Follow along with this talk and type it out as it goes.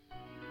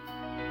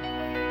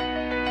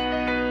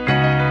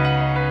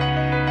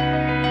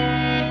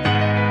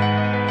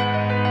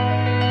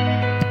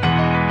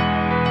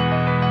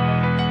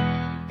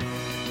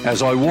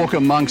As I walk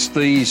amongst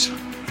these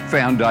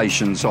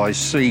foundations, I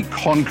see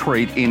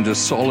concrete into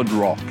solid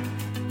rock,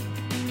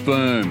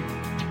 firm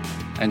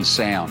and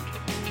sound.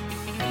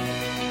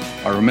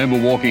 I remember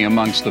walking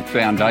amongst the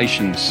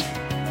foundations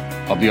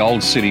of the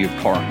old city of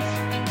Corinth.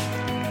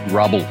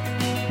 Rubble,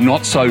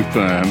 not so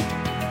firm,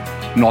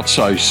 not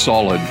so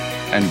solid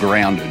and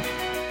grounded.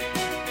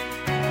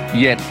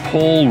 Yet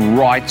Paul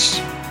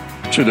writes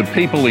to the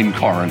people in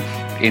Corinth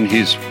in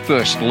his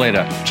first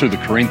letter to the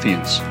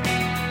Corinthians,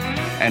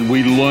 and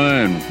we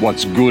learn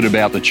what's good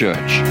about the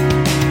church.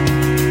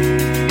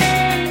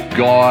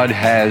 God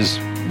has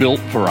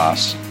built for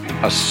us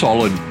a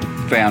solid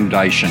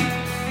foundation,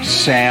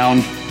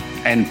 sound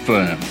and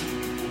firm.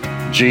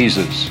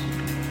 Jesus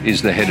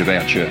is the head of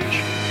our church.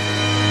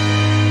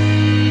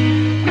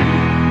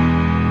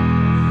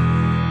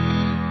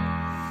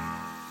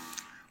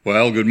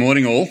 Well, good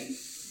morning all.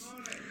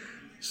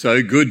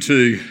 So good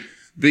to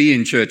be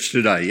in church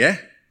today, yeah?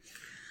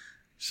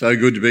 So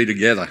good to be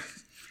together.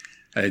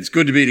 It's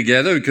good to be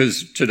together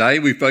because today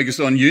we focus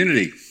on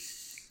unity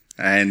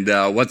and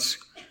what's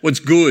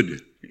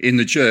good in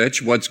the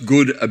church, what's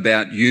good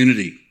about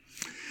unity.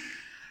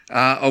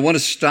 I want to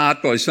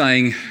start by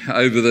saying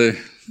over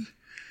the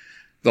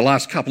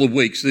last couple of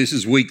weeks, this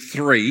is week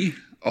 3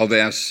 of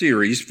our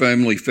series,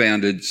 Firmly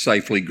Founded,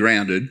 Safely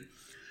Grounded.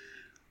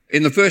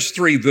 In the first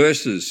 3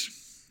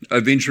 verses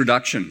of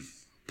introduction,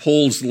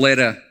 Paul's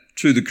letter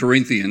to the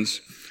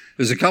Corinthians,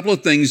 there's a couple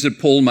of things that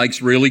Paul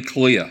makes really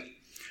clear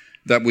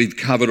that we've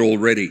covered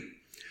already.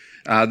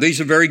 These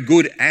are very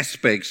good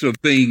aspects of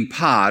being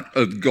part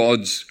of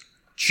God's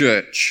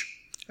church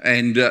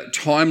and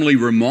timely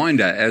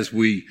reminder as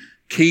we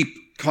keep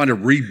kind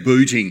of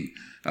rebooting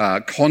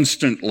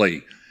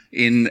constantly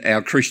in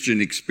our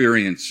Christian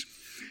experience.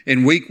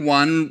 In week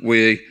 1,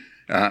 we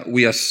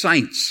are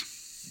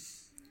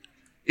saints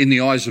in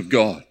the eyes of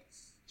God.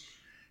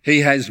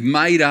 He has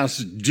made us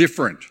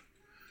different.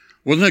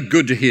 Wasn't it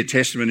good to hear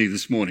testimony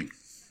this morning?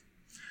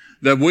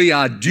 That we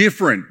are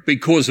different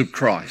because of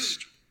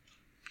Christ.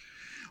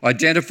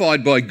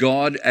 Identified by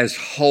God as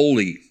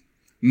holy,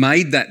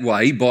 made that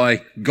way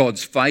by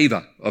God's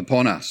favour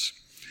upon us,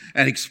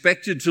 and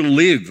expected to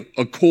live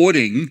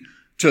according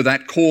to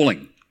that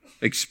calling,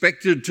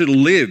 expected to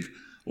live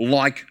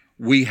like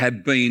we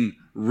have been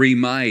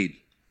remade.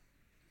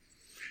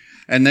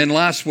 And then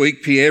last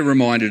week, Pierre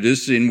reminded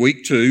us in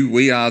week 2,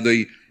 we are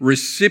the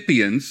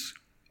recipients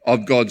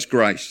of God's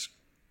grace.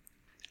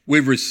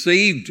 We've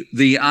received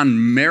the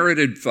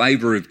unmerited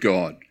favour of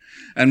God,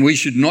 and we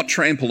should not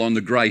trample on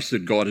the grace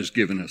that God has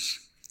given us.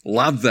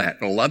 Love that.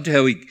 I loved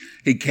how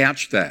he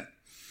couched that.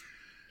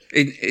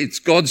 It's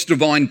God's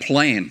divine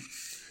plan.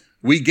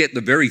 We get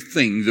the very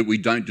thing that we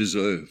don't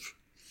deserve.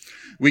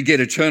 We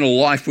get eternal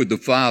life with the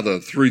Father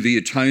through the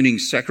atoning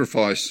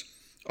sacrifice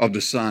of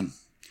the Son.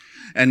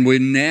 And we're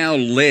now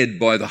led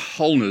by the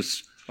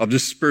wholeness of the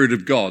Spirit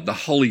of God. The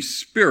Holy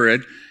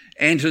Spirit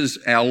enters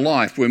our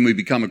life when we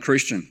become a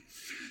Christian.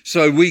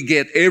 So we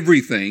get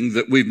everything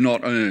that we've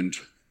not earned.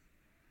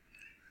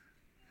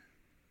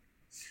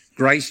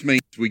 Grace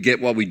means we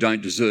get what we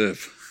don't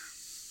deserve.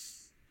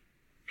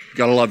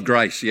 Gotta love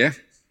grace, yeah?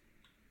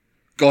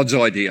 God's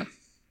idea,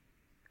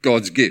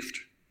 God's gift.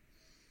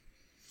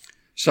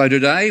 So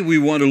today we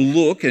want to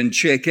look and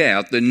check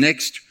out the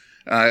next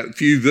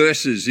few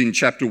verses in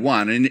chapter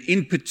 1. And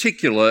in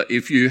particular,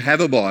 if you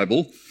have a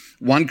Bible,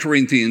 1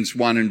 Corinthians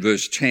 1 and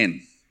verse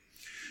 10.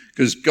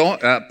 Because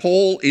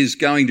Paul is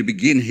going to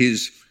begin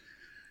his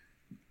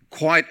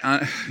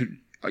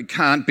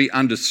can't be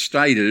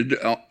understated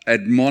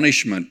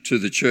admonishment to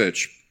the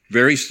church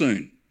very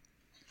soon.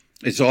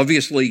 It's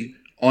obviously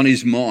on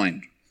his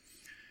mind.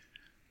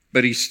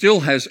 But he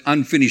still has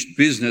unfinished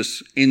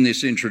business in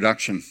this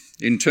introduction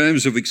in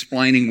terms of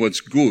explaining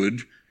what's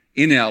good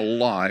in our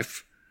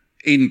life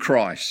in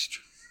Christ.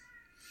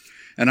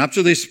 And up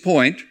to this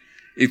point,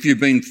 if you've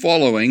been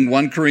following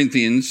 1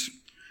 Corinthians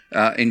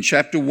in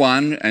chapter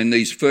 1 and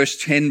these first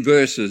 10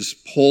 verses,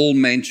 Paul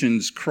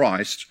mentions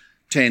Christ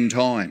 10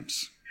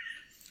 times.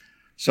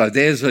 So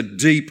there's a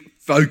deep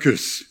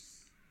focus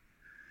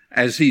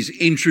as he's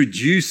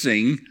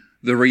introducing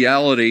the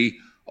reality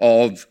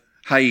of,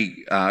 hey,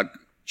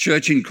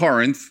 church in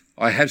Corinth,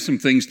 I have some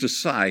things to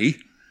say,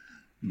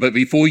 but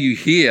before you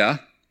hear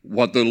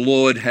what the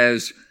Lord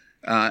has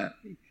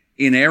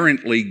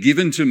inerrantly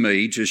given to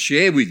me to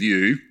share with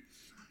you,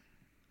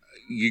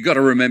 you got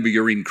to remember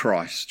you're in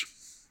Christ.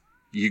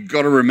 You've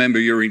got to remember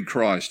you're in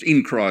Christ,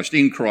 in Christ,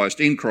 in Christ,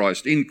 in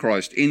Christ, in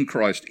Christ, in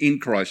Christ, in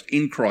Christ,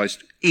 in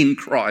Christ, in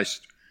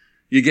Christ.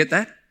 You get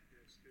that?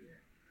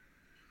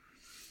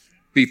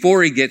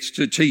 Before he gets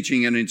to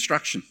teaching and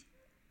instruction.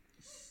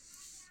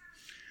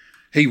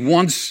 He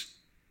wants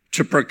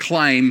to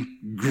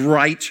proclaim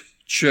great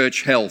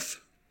church health.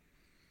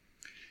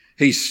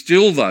 He's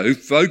still, though,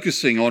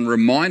 focusing on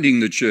reminding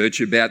the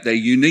church about their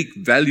unique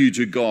value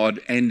to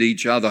God and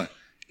each other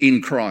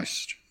in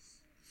Christ.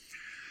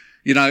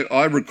 You know,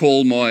 I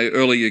recall my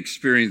early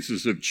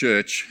experiences of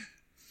church,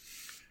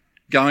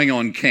 going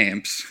on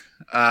camps,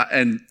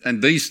 and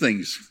these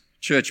things,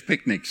 church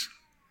picnics.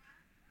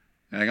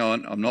 Hang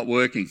on, I'm not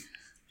working.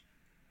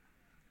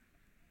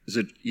 Is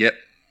it? Yep,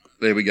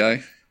 there we go.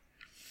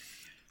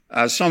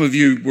 Some of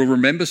you will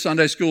remember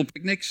Sunday school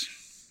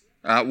picnics.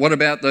 What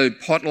about the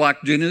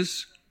potluck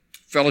dinners,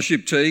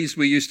 fellowship teas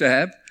we used to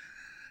have?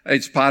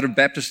 It's part of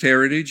Baptist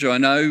heritage. I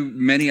know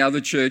many other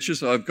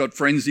churches. I've got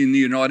friends in the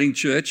Uniting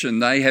Church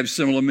and they have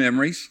similar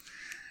memories.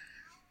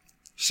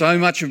 So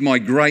much of my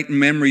great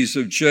memories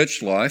of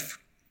church life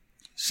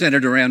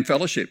centred around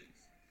fellowship.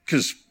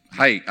 Because,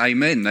 hey,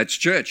 amen, that's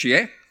church,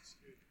 yeah?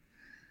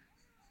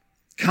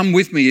 Come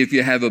with me if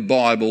you have a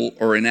Bible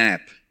or an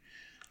app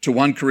to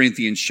 1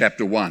 Corinthians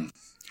chapter 1.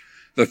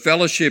 The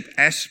fellowship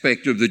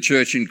aspect of the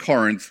church in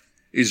Corinth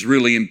is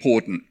really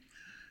important.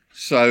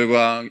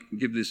 So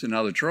give this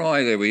another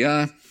try. There we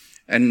are.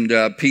 And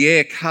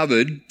Pierre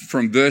covered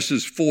from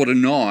verses 4 to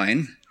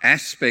 9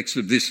 aspects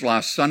of this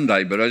last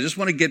Sunday, but I just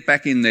want to get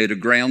back in there to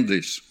ground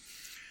this.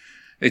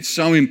 It's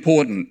so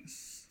important.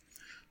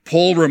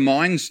 Paul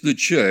reminds the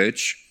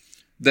church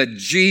that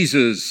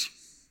Jesus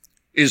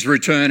is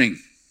returning.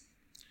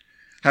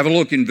 Have a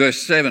look in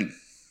verse 7.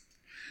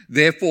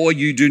 Therefore,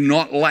 you do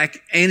not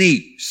lack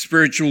any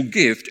spiritual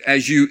gift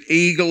as you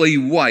eagerly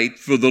wait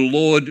for the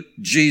Lord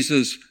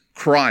Jesus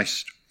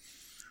Christ.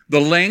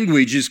 The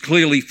language is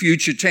clearly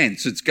future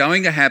tense. It's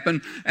going to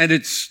happen and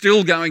it's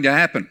still going to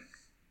happen.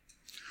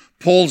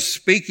 Paul's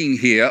speaking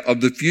here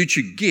of the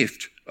future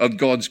gift of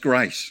God's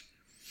grace.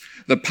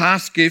 The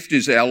past gift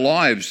is our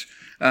lives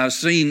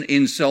seen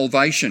in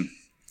salvation.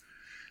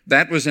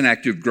 That was an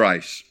act of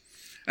grace.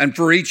 And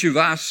for each of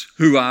us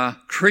who are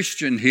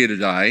Christian here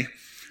today,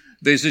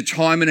 there's a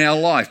time in our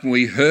life, and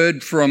we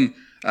heard from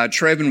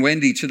Trev and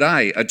Wendy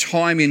today, a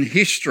time in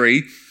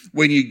history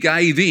when you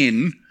gave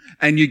in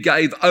and you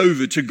gave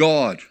over to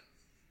God.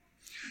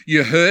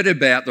 You heard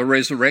about the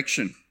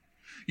resurrection.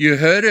 You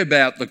heard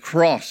about the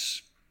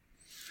cross.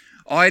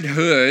 I'd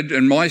heard,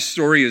 and my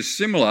story is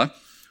similar,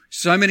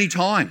 so many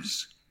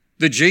times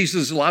that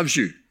Jesus loves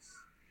you.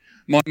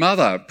 My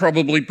mother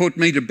probably put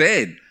me to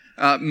bed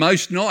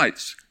most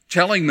nights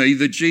telling me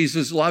that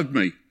Jesus loved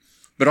me.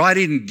 But I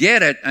didn't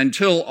get it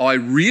until I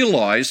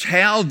realized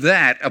how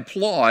that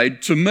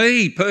applied to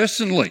me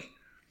personally.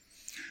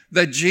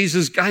 That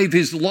Jesus gave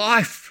his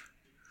life.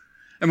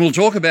 And we'll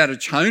talk about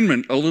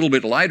atonement a little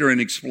bit later and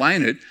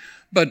explain it.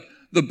 But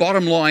the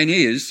bottom line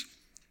is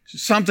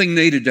something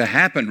needed to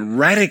happen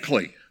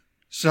radically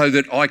so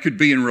that I could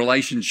be in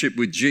relationship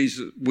with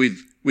Jesus,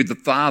 with the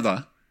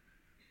Father.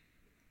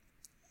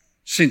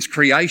 Since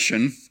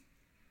creation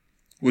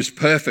was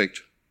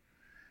perfect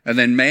and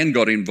then man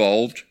got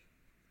involved.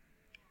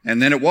 And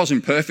then it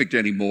wasn't perfect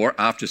anymore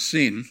after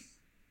sin.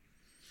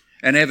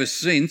 And ever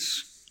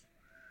since,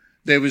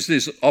 there was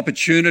this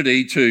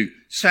opportunity to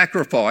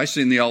sacrifice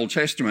in the Old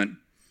Testament.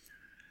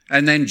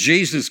 And then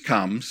Jesus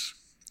comes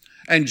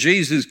and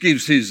Jesus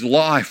gives his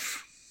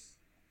life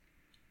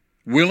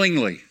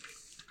willingly.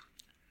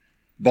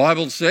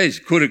 Bible says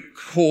could have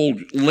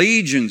called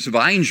legions of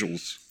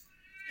angels,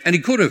 and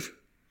he could have.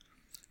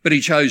 But he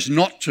chose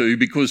not to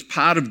because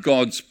part of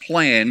God's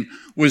plan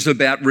was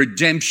about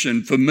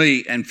redemption for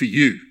me and for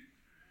you.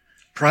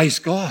 Praise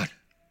God.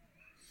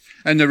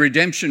 And the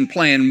redemption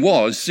plan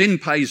was sin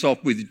pays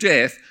off with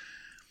death.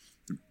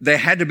 There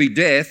had to be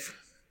death.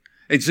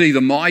 It's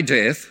either my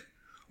death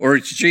or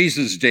it's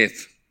Jesus'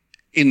 death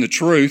in the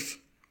truth.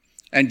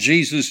 And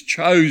Jesus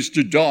chose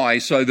to die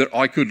so that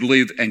I could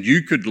live and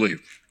you could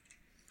live.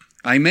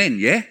 Amen,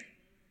 yeah?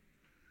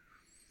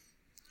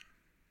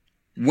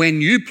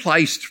 When you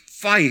placed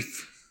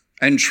faith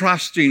and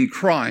trust in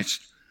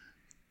Christ,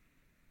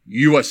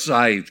 you are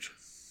saved.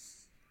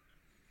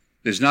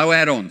 There's no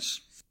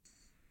add-ons.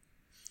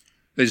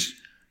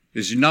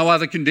 There's no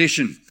other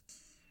condition.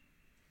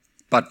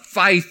 But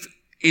faith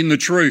in the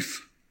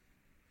truth,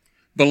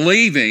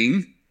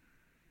 believing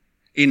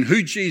in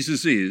who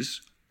Jesus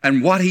is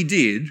and what he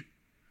did,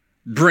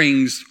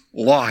 brings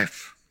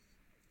life.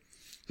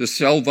 The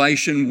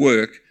salvation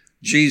work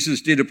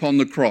Jesus did upon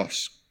the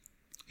cross,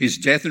 his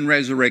death and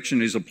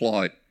resurrection is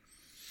applied.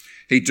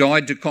 He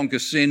died to conquer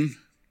sin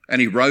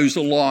and he rose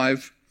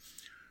alive,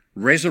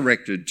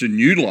 resurrected to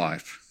new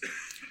life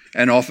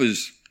and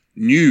offers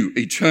new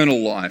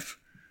eternal life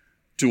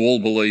to all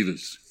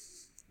believers.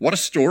 What a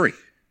story.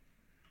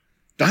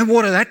 Don't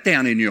water that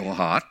down in your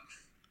heart.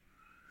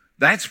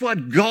 That's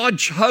what God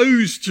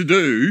chose to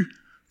do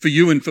for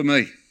you and for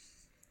me.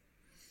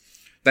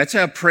 That's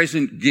our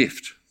present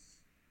gift,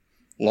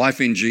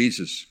 life in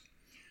Jesus.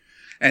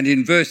 And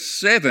in verse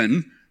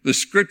 7, the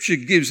scripture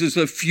gives us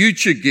a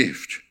future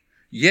gift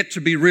yet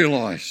to be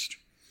realized.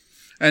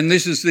 And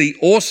this is the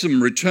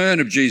awesome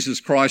return of Jesus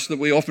Christ that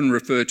we often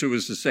refer to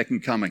as the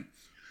second coming.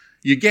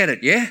 You get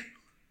it, yeah?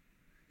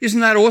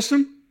 Isn't that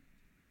awesome?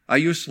 Are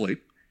you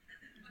asleep?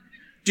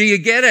 Do you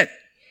get it?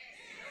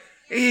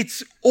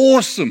 It's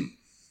awesome.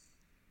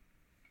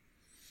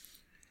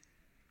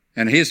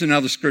 And here's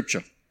another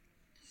scripture,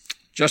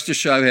 just to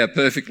show how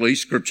perfectly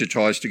scripture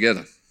ties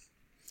together.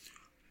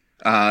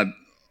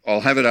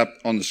 I'll have it up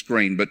on the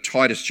screen, but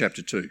Titus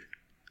chapter 2.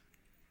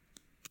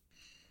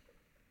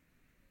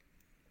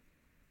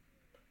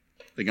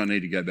 think I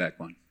need to go back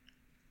one.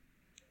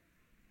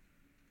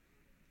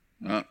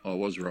 Oh, I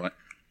was right.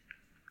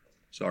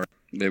 Sorry.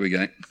 There we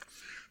go.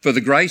 For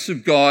the grace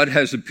of God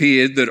has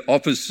appeared that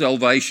offers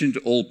salvation to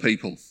all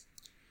people.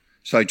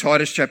 So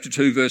Titus chapter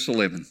 2 verse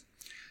 11.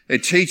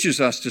 It teaches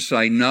us to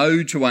say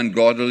no to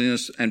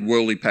ungodliness and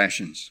worldly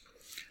passions,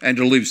 and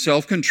to live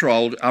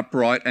self-controlled,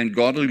 upright and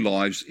godly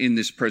lives in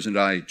this present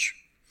age,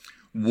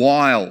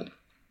 while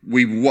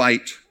we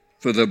wait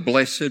for the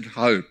blessed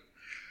hope,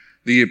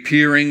 the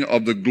appearing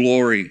of the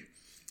glory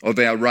of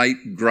our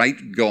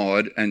great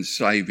God and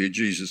Saviour,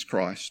 Jesus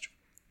Christ,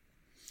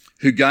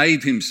 who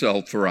gave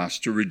himself for us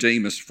to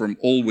redeem us from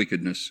all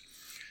wickedness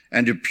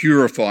and to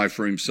purify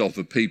for himself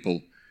a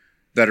people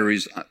that are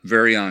his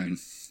very own,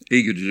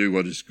 eager to do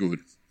what is good.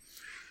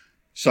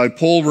 So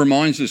Paul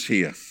reminds us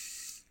here,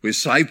 we're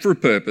saved for a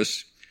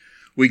purpose.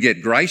 We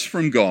get grace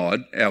from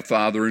God, our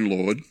Father and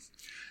Lord,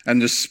 and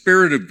the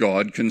Spirit of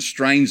God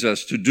constrains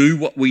us to do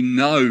what we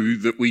know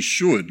that we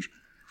should,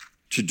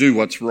 to do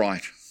what's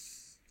right.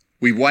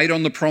 We wait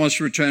on the promised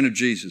return of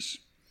Jesus.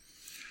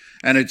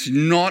 And it's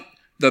not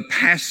the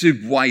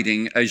passive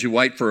waiting as you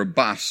wait for a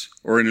bus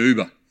or an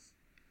Uber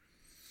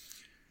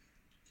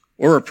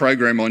or a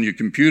program on your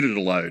computer to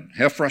load.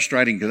 How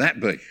frustrating can that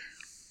be?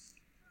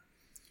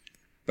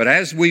 But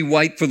as we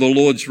wait for the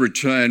Lord's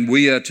return,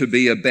 we are to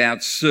be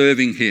about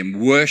serving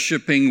him,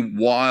 worshipping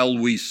while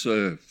we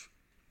serve.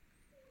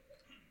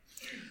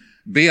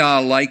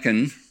 B.R.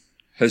 Lakin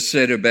has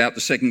said about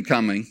the second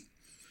coming,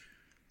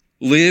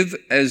 live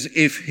as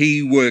if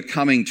he were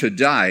coming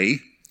today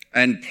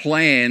and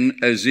plan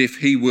as if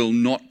he will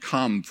not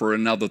come for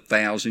another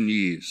 1,000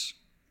 years.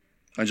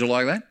 Don't you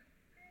like that?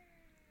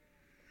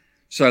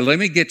 So let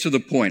me get to the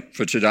point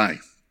for today,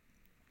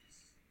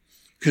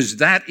 because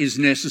that is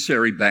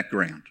necessary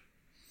background.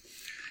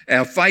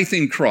 Our faith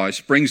in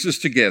Christ brings us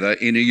together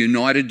in a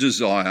united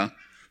desire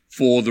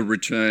for the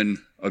return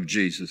of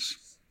Jesus.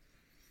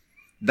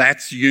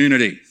 That's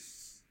unity.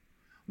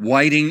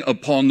 Waiting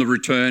upon the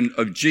return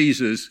of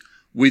Jesus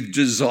with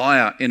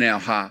desire in our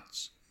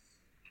hearts.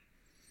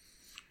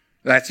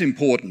 That's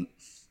important.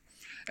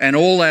 And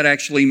all that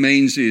actually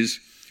means is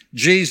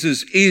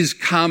Jesus is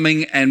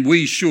coming and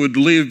we should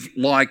live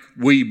like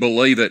we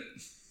believe it.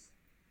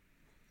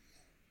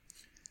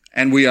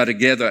 And we are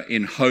together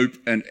in hope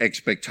and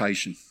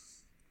expectation.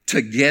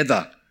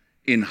 Together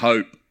in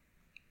hope.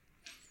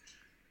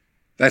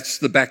 That's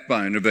the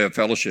backbone of our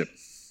fellowship.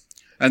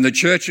 And the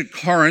church at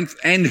Corinth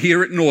and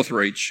here at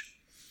Northreach,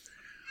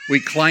 we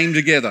claim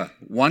together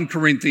 1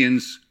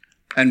 Corinthians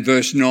and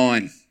verse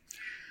 9.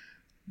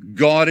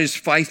 God is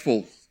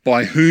faithful,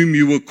 by whom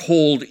you were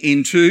called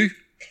into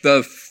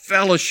the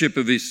fellowship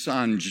of his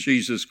Son,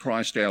 Jesus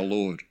Christ our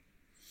Lord.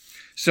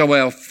 So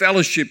our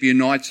fellowship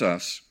unites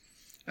us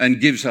and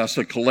gives us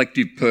a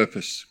collective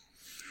purpose.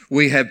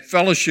 We have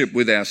fellowship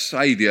with our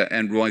Saviour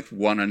and with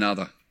one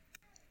another.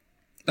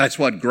 That's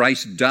what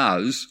grace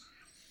does,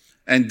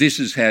 and this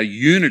is how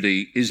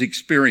unity is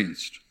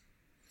experienced.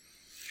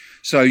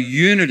 So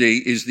unity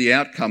is the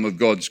outcome of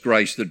God's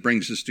grace that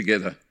brings us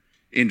together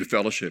into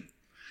fellowship.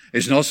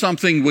 It's not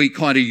something we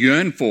kind of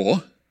yearn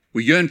for.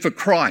 We yearn for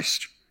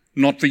Christ,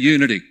 not for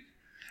unity.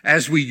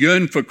 As we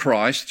yearn for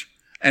Christ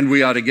and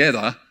we are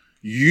together,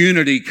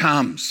 unity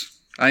comes.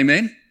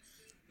 Amen?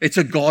 It's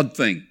a God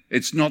thing.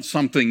 It's not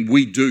something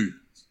we do.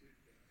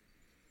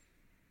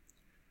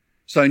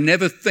 So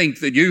never think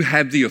that you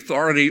have the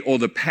authority or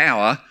the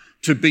power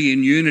to be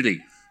in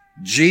unity.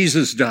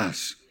 Jesus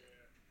does.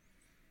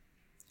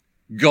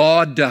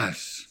 God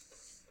does.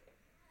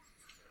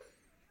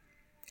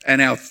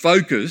 And our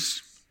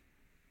focus,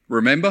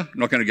 remember, I'm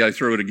not going to go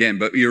through it again,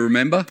 but you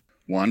remember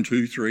 1,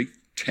 2, 3,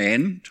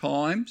 10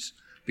 times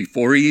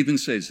before he even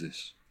says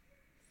this.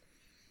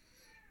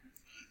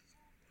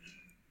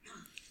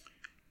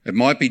 It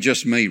might be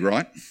just me,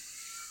 right?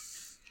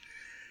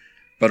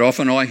 But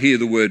often I hear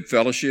the word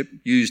fellowship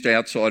used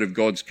outside of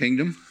God's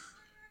kingdom.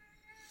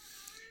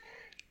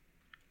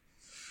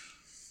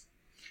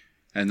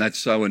 And that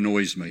so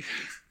annoys me.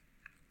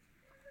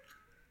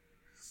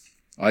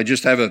 I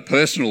just have a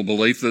personal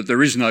belief that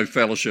there is no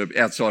fellowship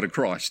outside of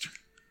Christ.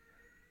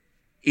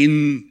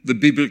 In the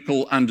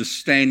biblical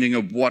understanding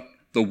of what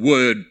the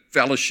word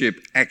fellowship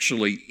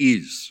actually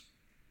is.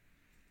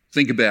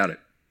 Think about it.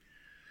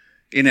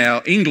 In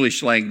our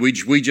English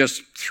language, we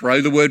just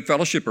throw the word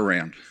fellowship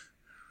around.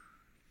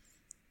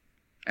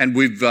 And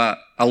we've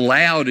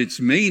allowed its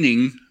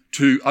meaning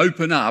to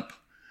open up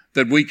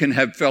that we can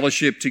have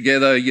fellowship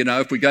together,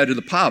 if we go to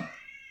the pub.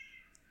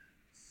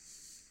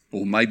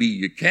 Or maybe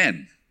you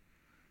can.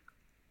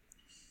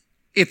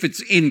 If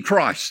it's in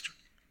Christ.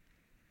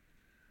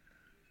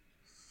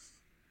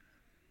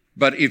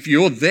 But if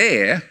you're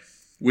there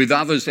with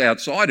others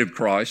outside of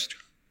Christ,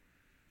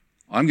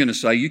 I'm going to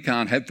say you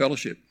can't have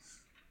fellowship.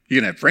 You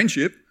can have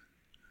friendship.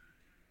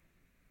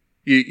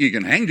 You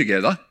can hang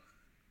together.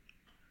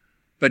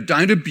 But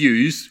don't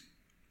abuse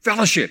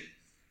fellowship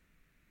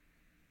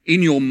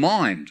in your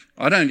mind.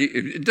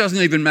 It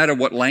doesn't even matter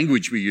what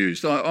language we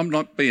use. I'm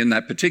not being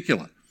that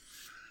particular.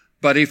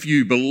 But if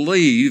you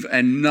believe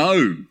and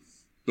know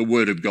the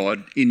Word of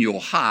God in your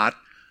heart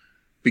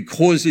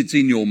because it's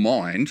in your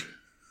mind,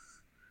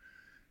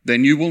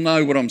 then you will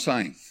know what I'm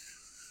saying.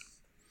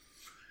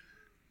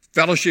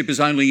 Fellowship is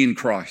only in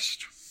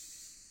Christ.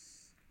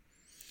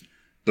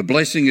 The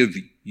blessing of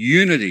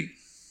unity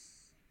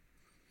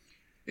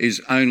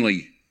is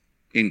only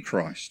in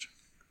Christ.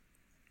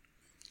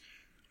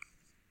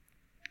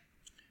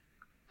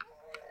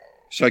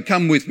 So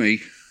come with me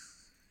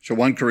to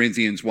 1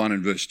 Corinthians 1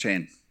 and verse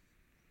 10.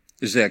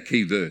 This is our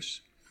key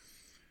verse.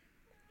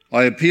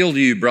 I appeal to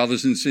you,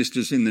 brothers and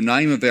sisters, in the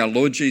name of our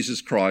Lord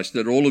Jesus Christ,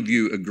 that all of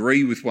you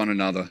agree with one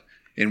another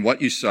in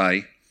what you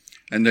say,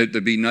 and that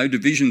there be no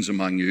divisions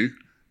among you,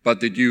 but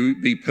that you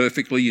be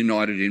perfectly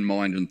united in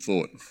mind and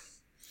thought.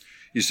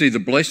 You see, the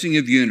blessing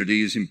of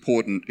unity is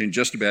important in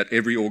just about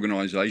every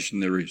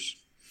organisation there is.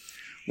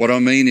 What I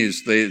mean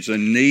is there's a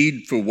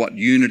need for what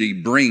unity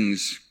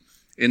brings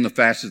in the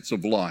facets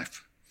of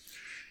life.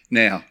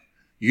 Now,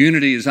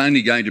 unity is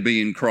only going to be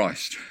in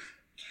Christ.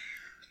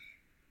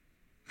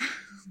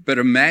 But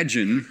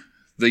imagine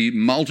the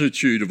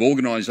multitude of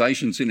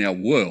organisations in our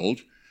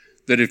world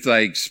that if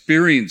they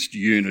experienced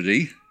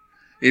unity,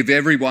 if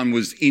everyone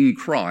was in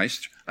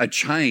Christ, a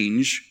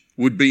change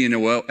would be in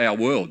our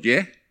world,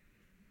 yeah?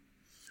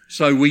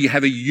 So we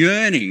have a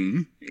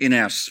yearning in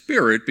our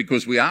spirit,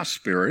 because we are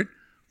spirit,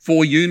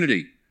 for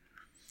unity.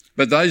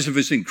 But those of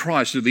us in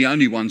Christ are the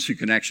only ones who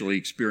can actually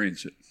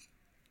experience it.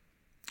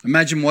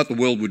 Imagine what the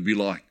world would be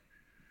like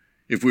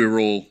if we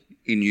were all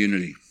in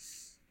unity.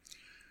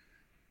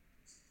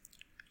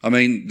 I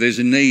mean, there's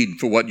a need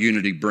for what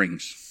unity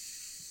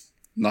brings.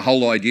 And the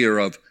whole idea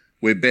of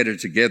we're better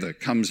together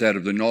comes out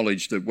of the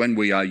knowledge that when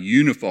we are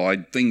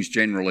unified, things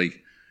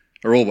generally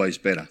are always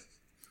better.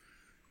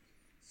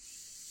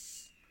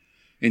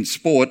 In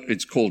sport,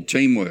 it's called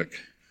teamwork.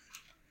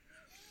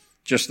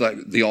 Just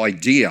the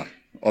idea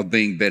of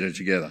being better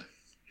together.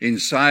 In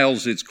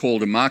sales, it's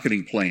called a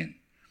marketing plan,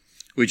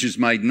 which is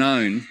made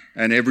known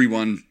and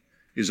everyone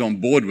is on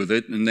board with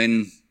it, and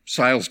then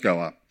sales go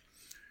up.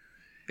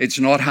 It's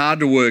not hard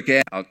to work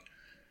out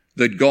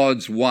that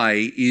God's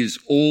way is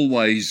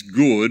always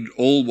good,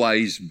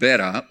 always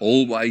better,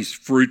 always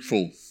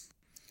fruitful.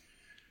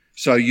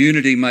 So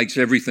unity makes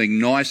everything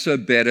nicer,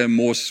 better,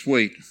 more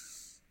sweet.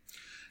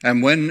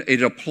 And when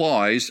it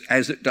applies,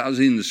 as it does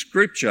in the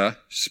scripture,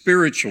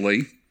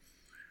 spiritually,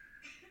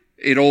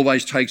 it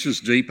always takes us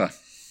deeper.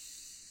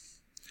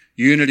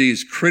 Unity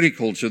is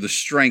critical to the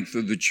strength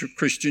of the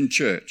Christian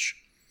church.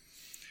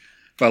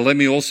 But let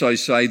me also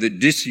say that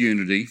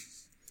disunity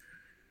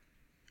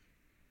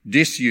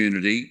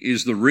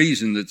is the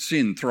reason that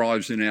sin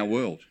thrives in our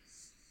world.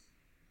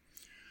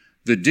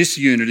 The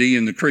disunity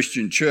in the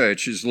Christian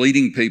church is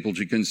leading people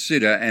to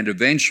consider and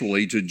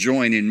eventually to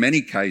join, in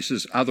many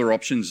cases, other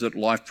options that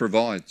life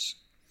provides.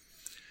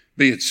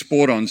 Be it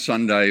sport on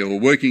Sunday or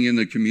working in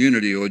the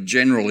community or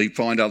generally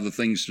find other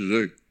things to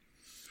do.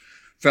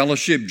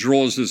 Fellowship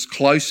draws us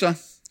closer.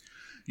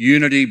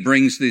 Unity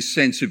brings this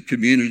sense of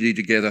community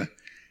together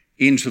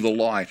into the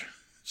light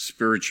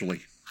spiritually.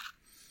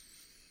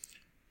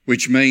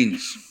 Which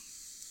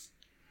means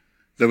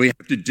that we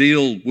have to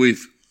deal with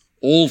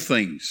all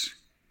things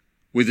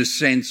with a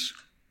sense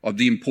of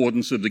the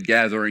importance of the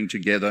gathering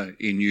together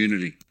in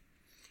unity.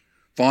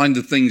 Find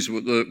the things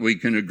that we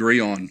can agree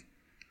on.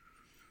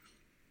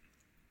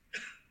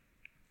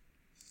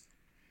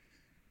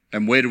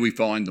 And where do we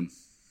find them?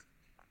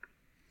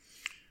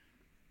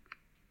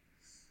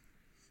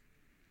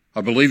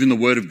 I believe in the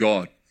Word of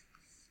God.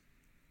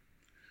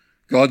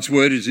 God's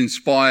Word is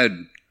inspired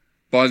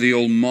by the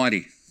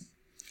Almighty,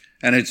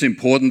 and it's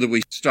important that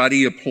we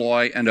study,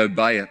 apply, and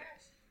obey it.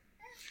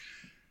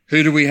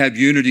 Who do we have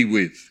unity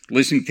with?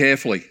 Listen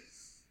carefully.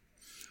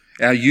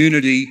 Our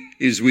unity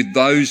is with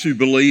those who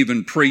believe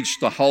and preach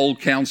the whole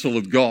counsel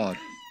of God.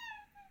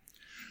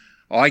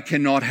 I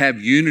cannot have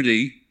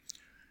unity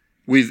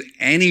with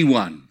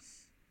anyone,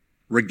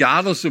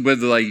 regardless of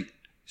whether they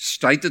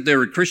state that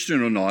they're a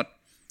Christian or not.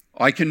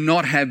 I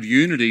cannot have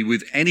unity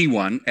with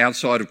anyone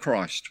outside of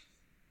Christ.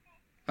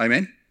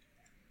 Amen?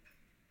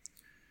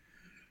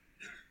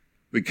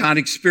 We can't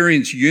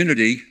experience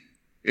unity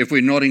if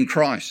we're not in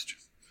Christ.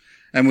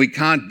 And we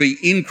can't be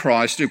in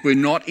Christ if we're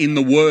not in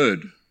the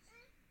Word.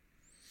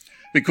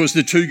 Because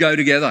the two go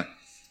together.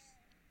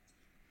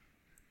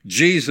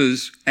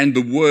 Jesus and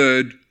the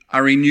Word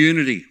are in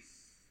unity.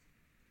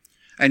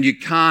 And you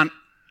can't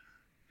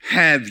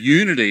have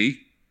unity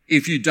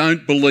if you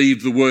don't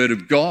believe the Word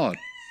of God.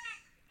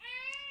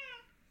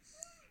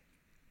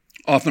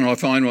 Often I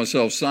find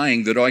myself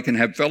saying that I can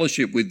have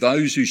fellowship with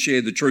those who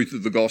share the truth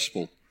of the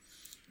gospel.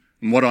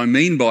 And what I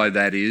mean by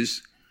that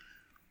is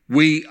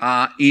we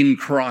are in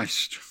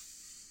Christ.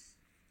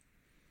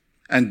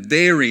 And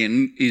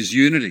therein is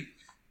unity.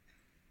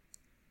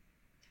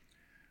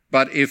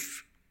 But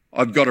if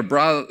I've got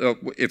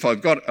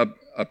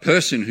a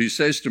person who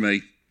says to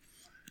me,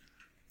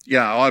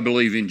 yeah, I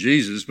believe in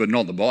Jesus, but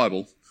not the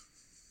Bible.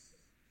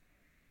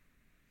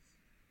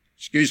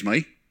 Excuse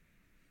me.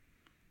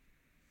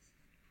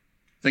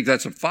 I think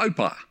that's a faux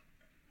pas.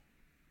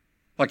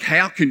 Like,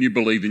 how can you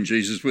believe in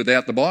Jesus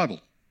without the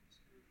Bible?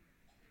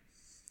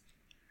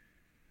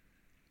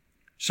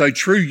 So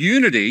true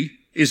unity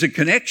is a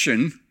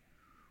connection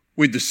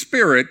with the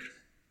Spirit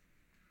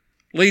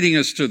leading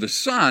us to the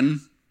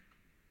Son,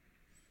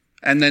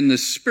 and then the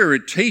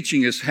Spirit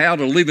teaching us how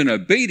to live in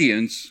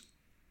obedience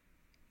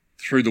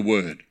through the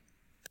Word.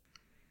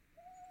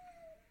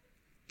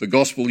 The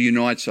gospel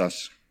unites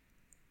us,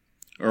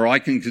 or I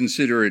can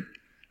consider it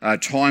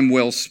time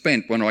well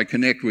spent when I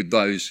connect with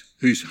those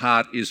whose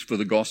heart is for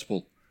the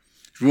gospel.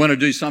 If we want to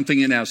do something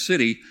in our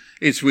city,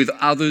 it's with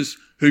others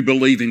who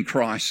believe in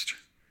Christ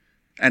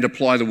and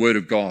apply the Word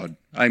of God.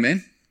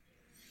 Amen?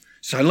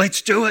 So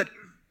let's do it.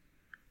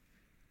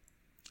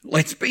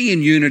 Let's be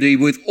in unity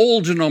with all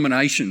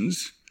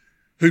denominations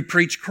who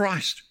preach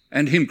Christ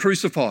and Him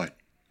crucified.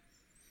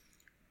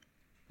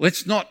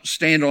 Let's not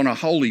stand on a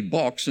holy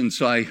box and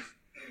say,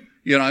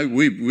 you know,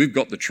 we've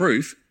got the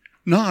truth.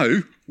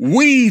 No,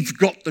 we've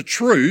got the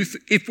truth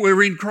if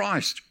we're in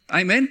Christ.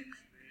 Amen?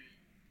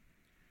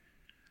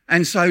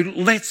 And so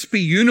let's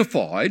be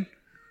unified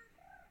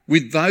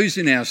with those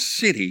in our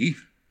city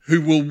who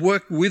will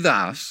work with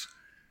us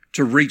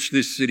to reach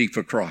this city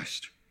for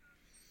Christ.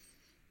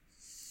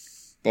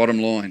 Bottom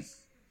line,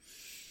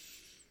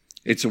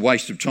 it's a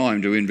waste of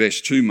time to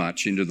invest too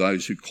much into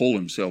those who call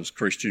themselves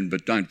Christian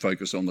but don't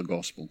focus on the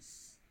gospel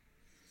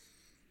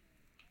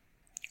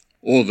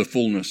or the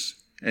fullness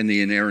and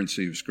the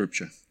inerrancy of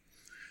Scripture.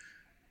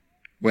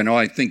 When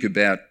I think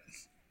about,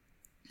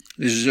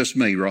 this is just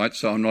me, right?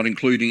 So I'm not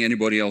including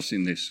anybody else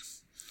in this.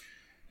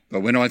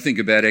 But when I think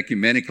about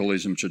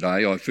ecumenicalism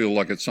today, I feel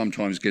like it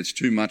sometimes gets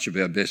too much of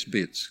our best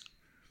bits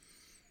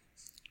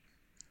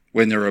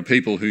when there are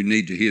people who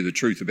need to hear the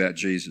truth about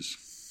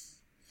Jesus.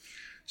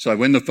 So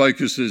when the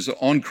focus is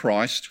on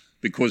Christ,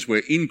 because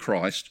we're in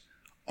Christ,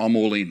 I'm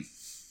all in.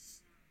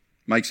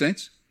 Make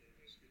sense?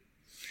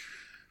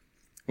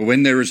 Well,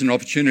 when there is an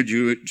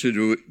opportunity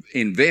to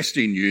invest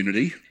in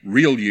unity,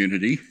 real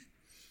unity,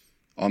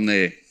 I'm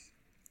there.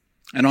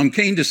 And I'm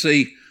keen to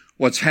see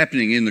what's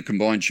happening in the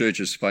combined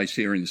churches space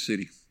here in the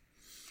city.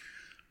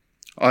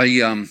 I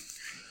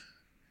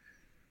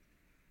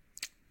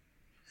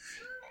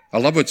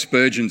love what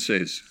Spurgeon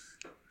says.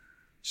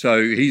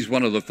 So he's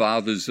one of the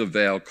fathers of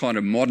our kind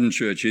of modern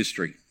church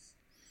history.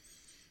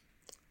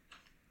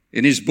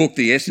 In his book,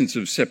 The Essence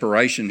of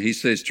Separation, he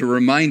says, "To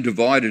remain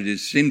divided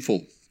is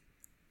sinful.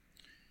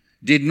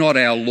 Did not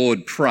our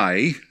Lord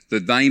pray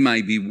that they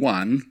may be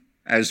one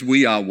as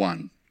we are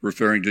one?"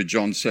 Referring to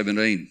John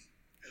 17,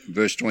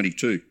 verse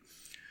 22.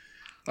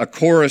 A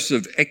chorus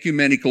of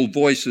ecumenical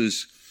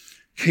voices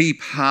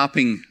keep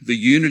harping the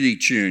unity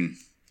tune.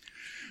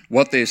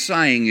 What they're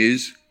saying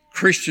is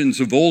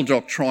Christians of all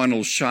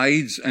doctrinal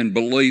shades and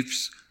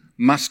beliefs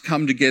must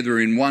come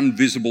together in one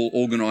visible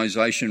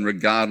organisation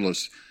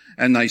regardless.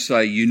 And they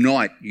say,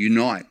 unite,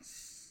 unite.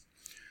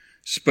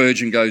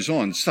 Spurgeon goes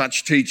on,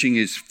 "Such teaching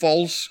is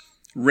false,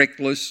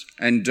 reckless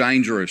and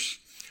dangerous.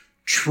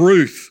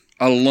 Truth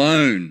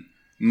alone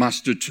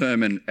must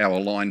determine our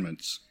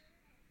alignments.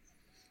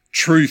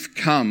 Truth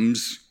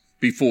comes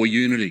before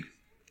unity.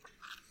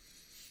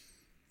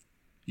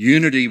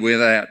 Unity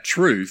without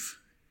truth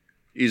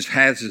is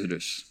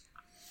hazardous."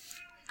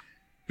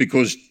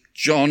 Because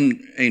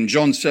in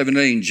John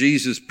 17,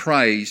 Jesus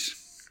prays,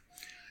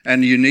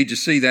 and you need to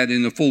see that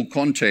in the full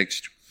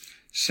context,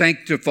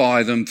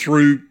 "Sanctify them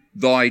through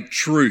thy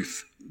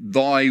truth.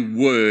 Thy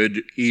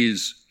word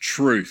is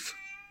truth."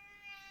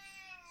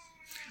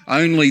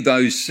 Only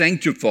those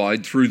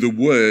sanctified through the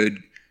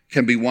word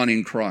can be one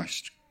in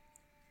Christ.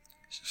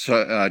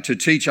 So to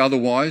teach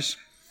otherwise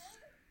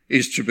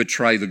is to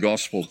betray the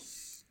gospel.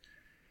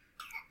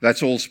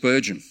 That's all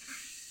Spurgeon.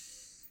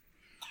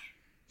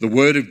 The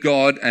word of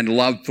God and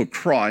love for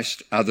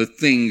Christ are the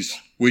things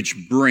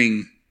which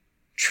bring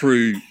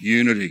true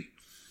unity.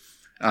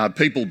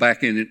 People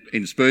back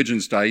in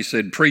Spurgeon's day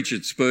said, "Preach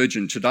it,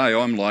 Spurgeon." Today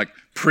I'm like,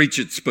 "Preach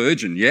it,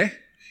 Spurgeon," yeah?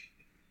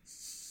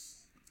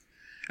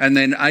 And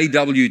then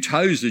A.W.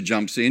 Tozer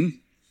jumps in,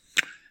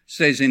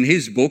 says in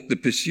his book, The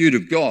Pursuit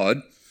of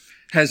God,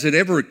 "Has it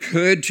ever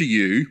occurred to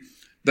you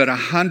that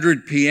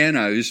 100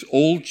 pianos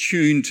all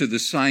tuned to the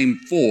same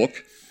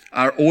fork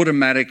are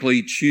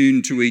automatically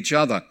tuned to each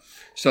other?"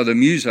 So the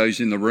musos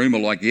in the room are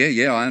like,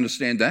 yeah, I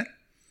understand that.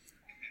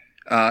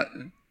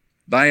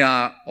 They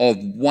are of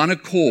one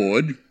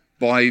accord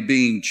by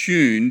being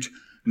tuned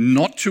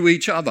not to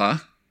each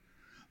other,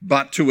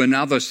 but to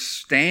another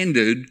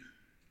standard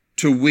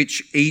to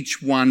which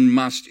each one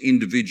must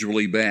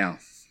individually bow.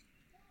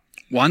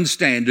 One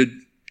standard,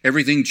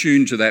 everything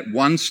tuned to that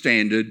one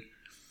standard.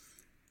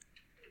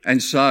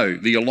 And so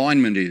the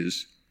alignment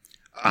is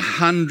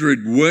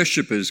 100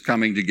 worshippers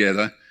coming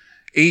together,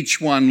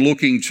 each one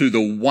looking to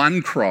the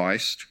one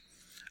Christ,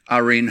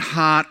 are in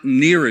heart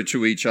nearer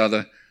to each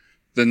other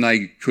than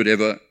they could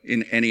ever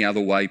in any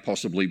other way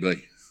possibly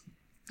be.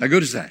 How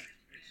good is that?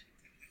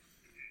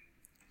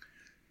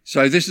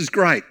 So this is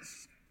great.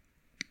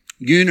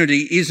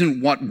 Unity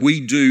isn't what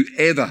we do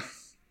ever.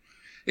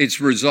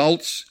 Its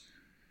results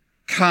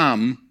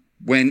come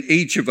when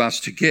each of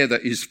us together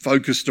is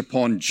focused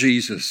upon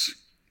Jesus.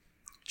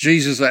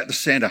 Jesus at the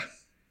centre.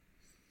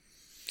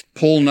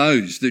 Paul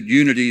knows that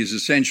unity is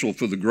essential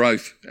for the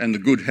growth and the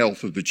good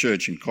health of the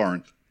church in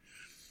Corinth.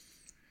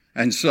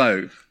 And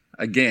so,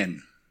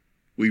 again,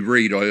 we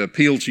read, I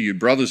appeal to you,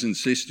 brothers and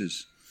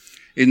sisters,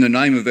 in the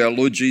name of our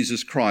Lord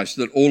Jesus Christ,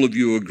 that all of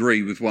you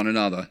agree with one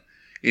another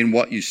in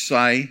what you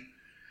say,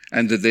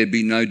 and that there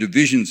be no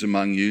divisions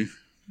among you,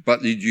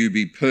 but that you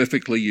be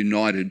perfectly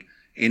united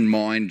in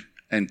mind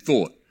and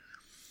thought.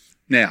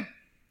 Now,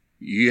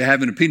 you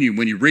have an opinion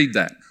when you read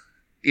that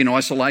in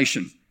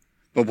isolation,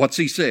 but what's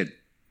he said?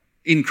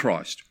 In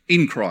Christ,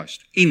 in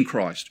Christ, in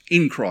Christ,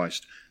 in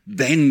Christ.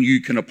 Then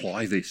you can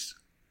apply this.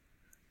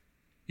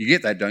 You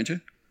get that, don't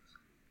you?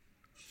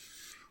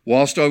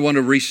 Whilst I want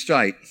to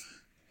restate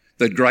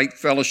that great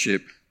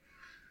fellowship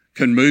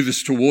can move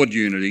us toward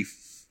unity,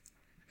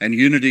 and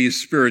unity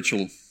is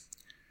spiritual,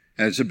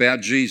 and it's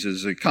about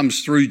Jesus, it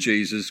comes through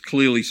Jesus,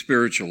 clearly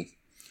spiritual.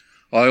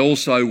 I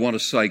also want to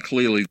say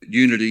clearly that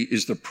unity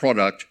is the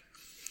product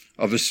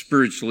of a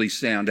spiritually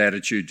sound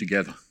attitude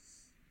together.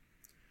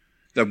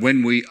 That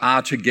when we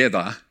are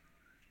together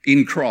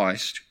in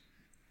Christ,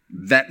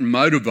 that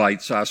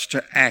motivates us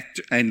to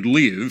act and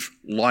live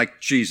like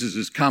Jesus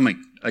is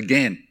coming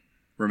again.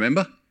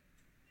 Remember?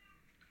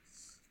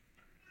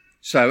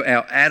 So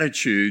our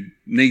attitude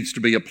needs to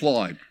be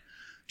applied.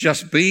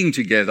 Just being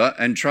together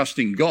and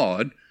trusting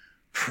God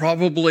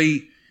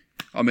probably,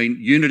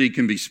 unity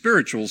can be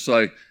spiritual,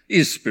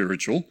 is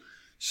spiritual.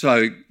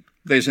 So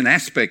there's an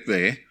aspect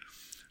there.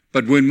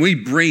 But when we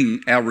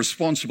bring our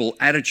responsible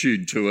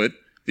attitude to it,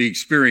 the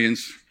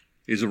experience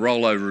is a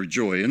rollover of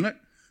joy, isn't it?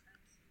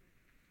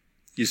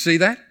 You see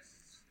that?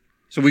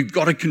 So we've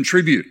got to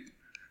contribute.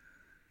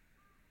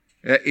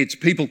 It's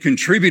people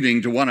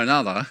contributing to one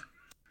another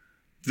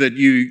that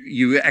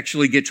you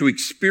actually get to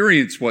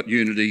experience what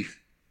unity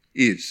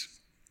is.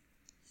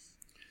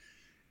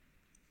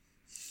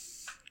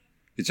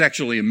 It's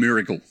actually a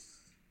miracle.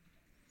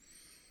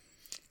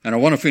 And I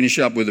want to finish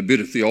up with a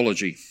bit of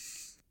theology.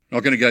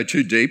 Not going to go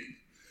too deep.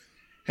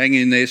 Hang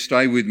in there,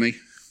 stay with me.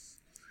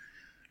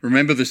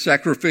 Remember, the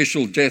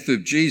sacrificial death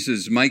of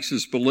Jesus makes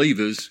us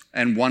believers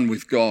and one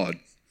with God.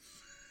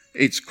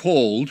 It's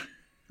called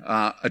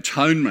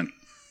atonement.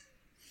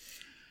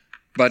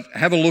 But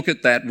have a look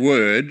at that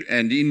word,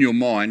 and in your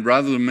mind,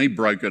 rather than me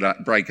break it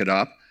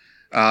up,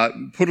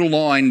 put a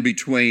line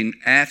between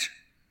at,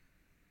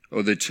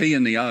 or the T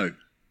and the O,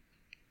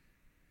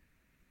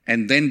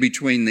 and then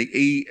between the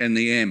E and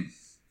the M.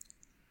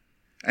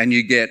 And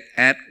you get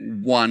at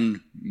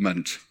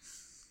one-ment.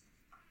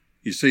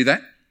 You see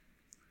that?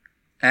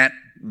 At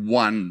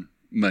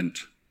one-ment.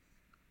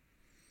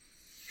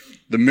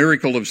 The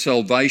miracle of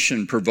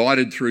salvation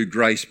provided through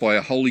grace by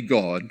a holy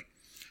God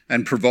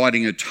and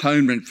providing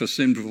atonement for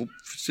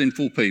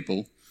sinful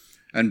people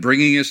and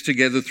bringing us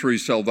together through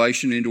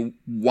salvation into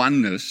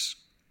oneness.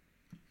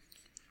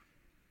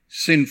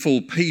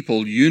 Sinful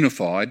people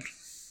unified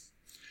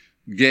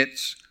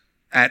gets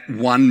at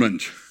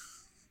one-ment.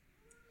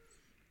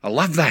 I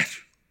love that.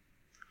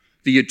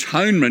 The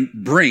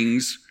atonement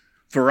brings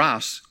for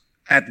us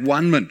at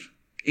one-ment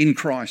in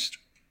Christ.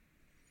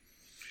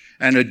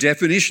 And a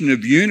definition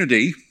of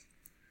unity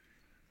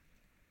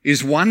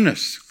is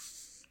oneness.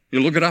 You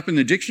look it up in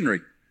the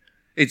dictionary.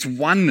 It's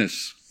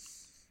oneness,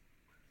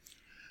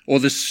 or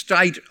the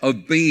state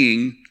of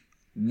being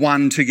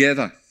one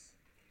together.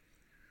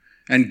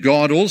 And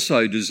God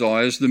also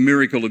desires the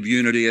miracle of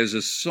unity as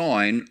a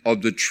sign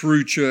of the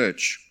true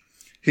church,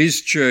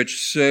 his church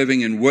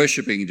serving and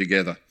worshipping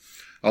together.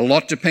 A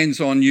lot depends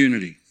on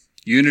unity.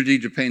 Unity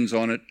depends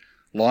on it.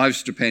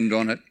 Lives depend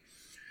on it.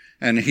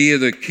 And here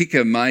the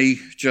kicker may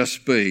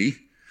just be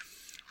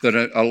that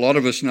a lot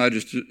of us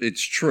notice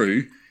it's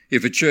true.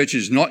 If a church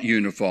is not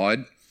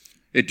unified,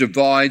 it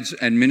divides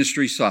and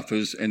ministry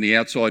suffers and the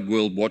outside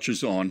world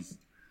watches on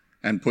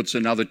and puts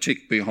another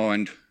tick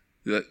behind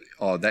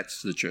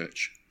that's the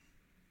church.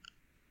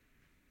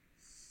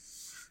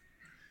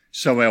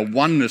 So our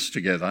oneness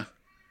together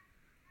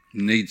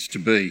needs to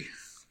be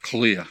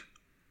clear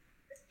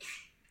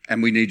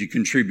and we need to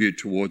contribute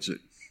towards it.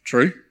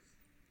 True?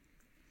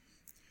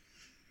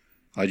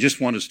 I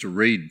just want us to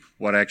read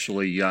what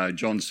actually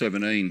John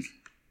 17,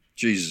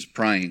 Jesus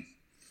praying,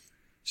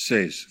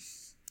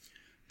 says,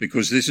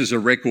 because this is a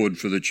record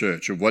for the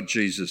church of what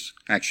Jesus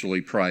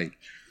actually prayed,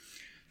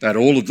 that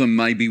all of them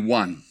may be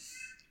one.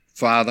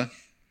 Father,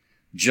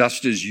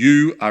 just as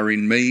you are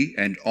in me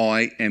and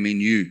I am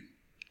in you.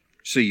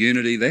 See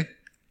unity there?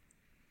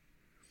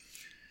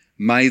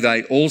 May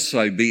they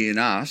also be in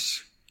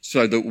us,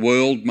 so that the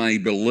world may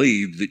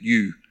believe that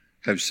you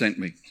have sent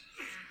me.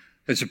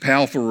 It's a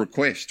powerful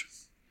request.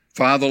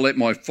 Father, let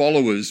my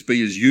followers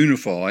be as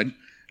unified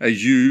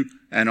as you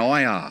and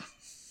I are.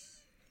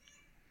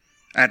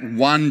 At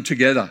one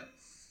together.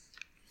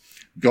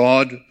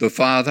 God the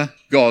Father,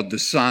 God the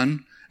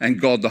Son,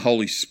 and God the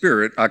Holy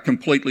Spirit are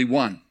completely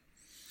one.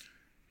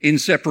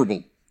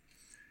 Inseparable.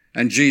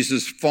 And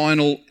Jesus'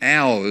 final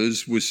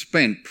hours were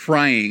spent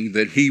praying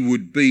that he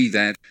would be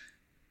that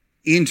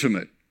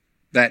intimate,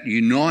 that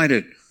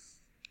united,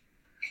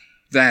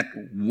 that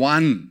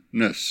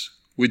oneness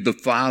with the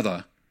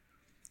Father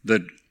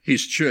that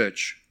his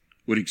church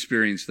would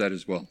experience that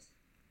as well.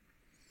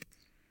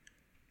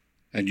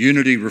 And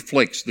unity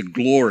reflects the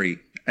glory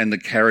and the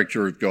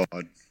character of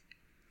God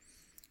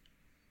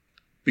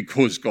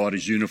because God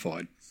is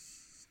unified.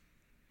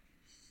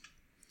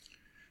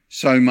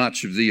 So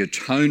much of the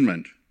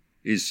atonement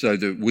is so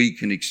that we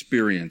can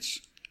experience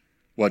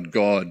what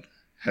God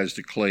has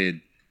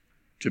declared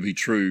to be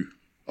true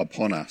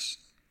upon us.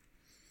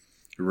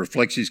 It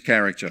reflects his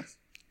character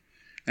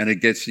and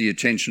it gets the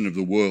attention of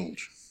the world.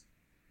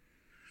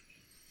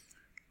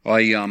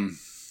 I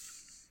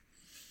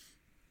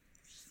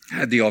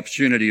had the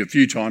opportunity a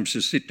few times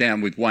to sit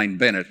down with Wayne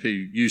Bennett, who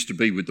used to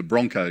be with the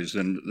Broncos,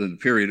 and the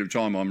period of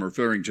time I'm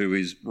referring to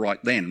is right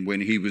then,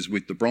 when he was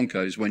with the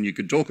Broncos, when you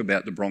could talk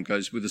about the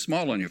Broncos with a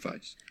smile on your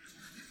face.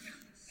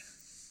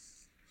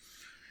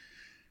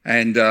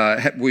 And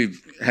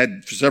we've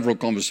had several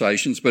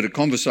conversations, but a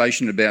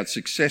conversation about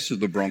success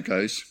of the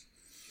Broncos,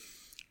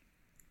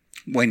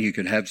 when you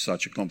could have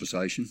such a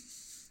conversation.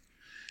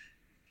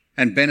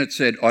 And Bennett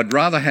said, I'd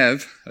rather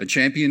have a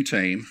champion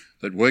team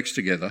that works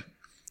together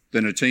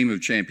than a team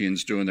of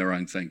champions doing their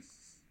own thing.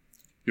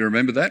 You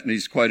remember that? And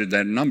he's quoted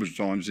that a number of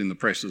times in the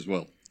press as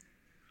well.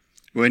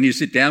 When you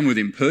sit down with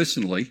him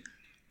personally,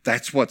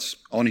 that's what's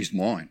on his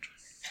mind.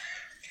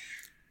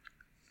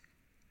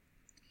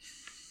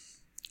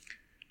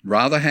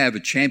 Rather have a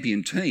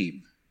champion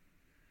team,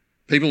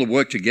 people that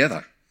work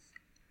together,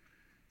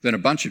 than a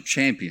bunch of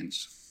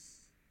champions.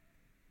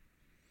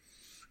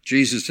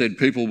 Jesus said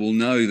people will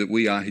know that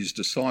we are his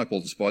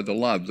disciples by the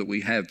love that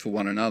we have for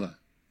one another.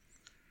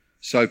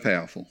 So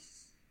powerful.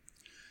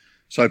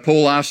 So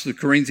Paul asked the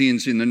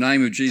Corinthians in the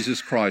name of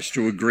Jesus Christ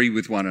to agree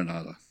with one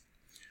another.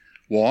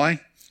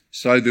 Why?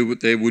 So that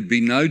there would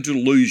be no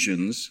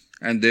delusions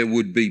and there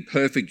would be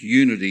perfect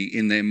unity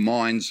in their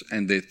minds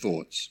and their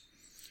thoughts.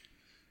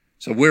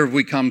 So where have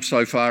we come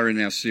so far in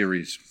our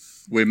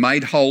series? We're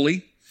made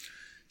holy,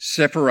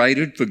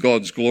 separated for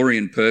God's glory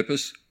and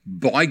purpose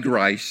by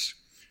grace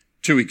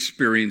to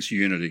experience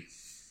unity.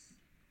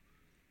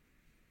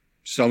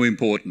 So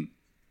important.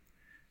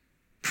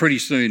 Pretty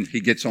soon he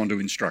gets on to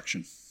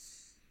instruction.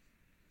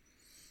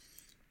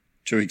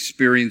 To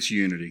experience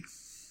unity.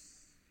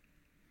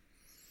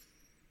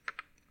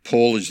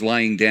 Paul is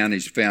laying down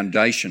his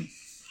foundation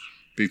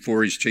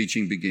before his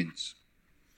teaching begins.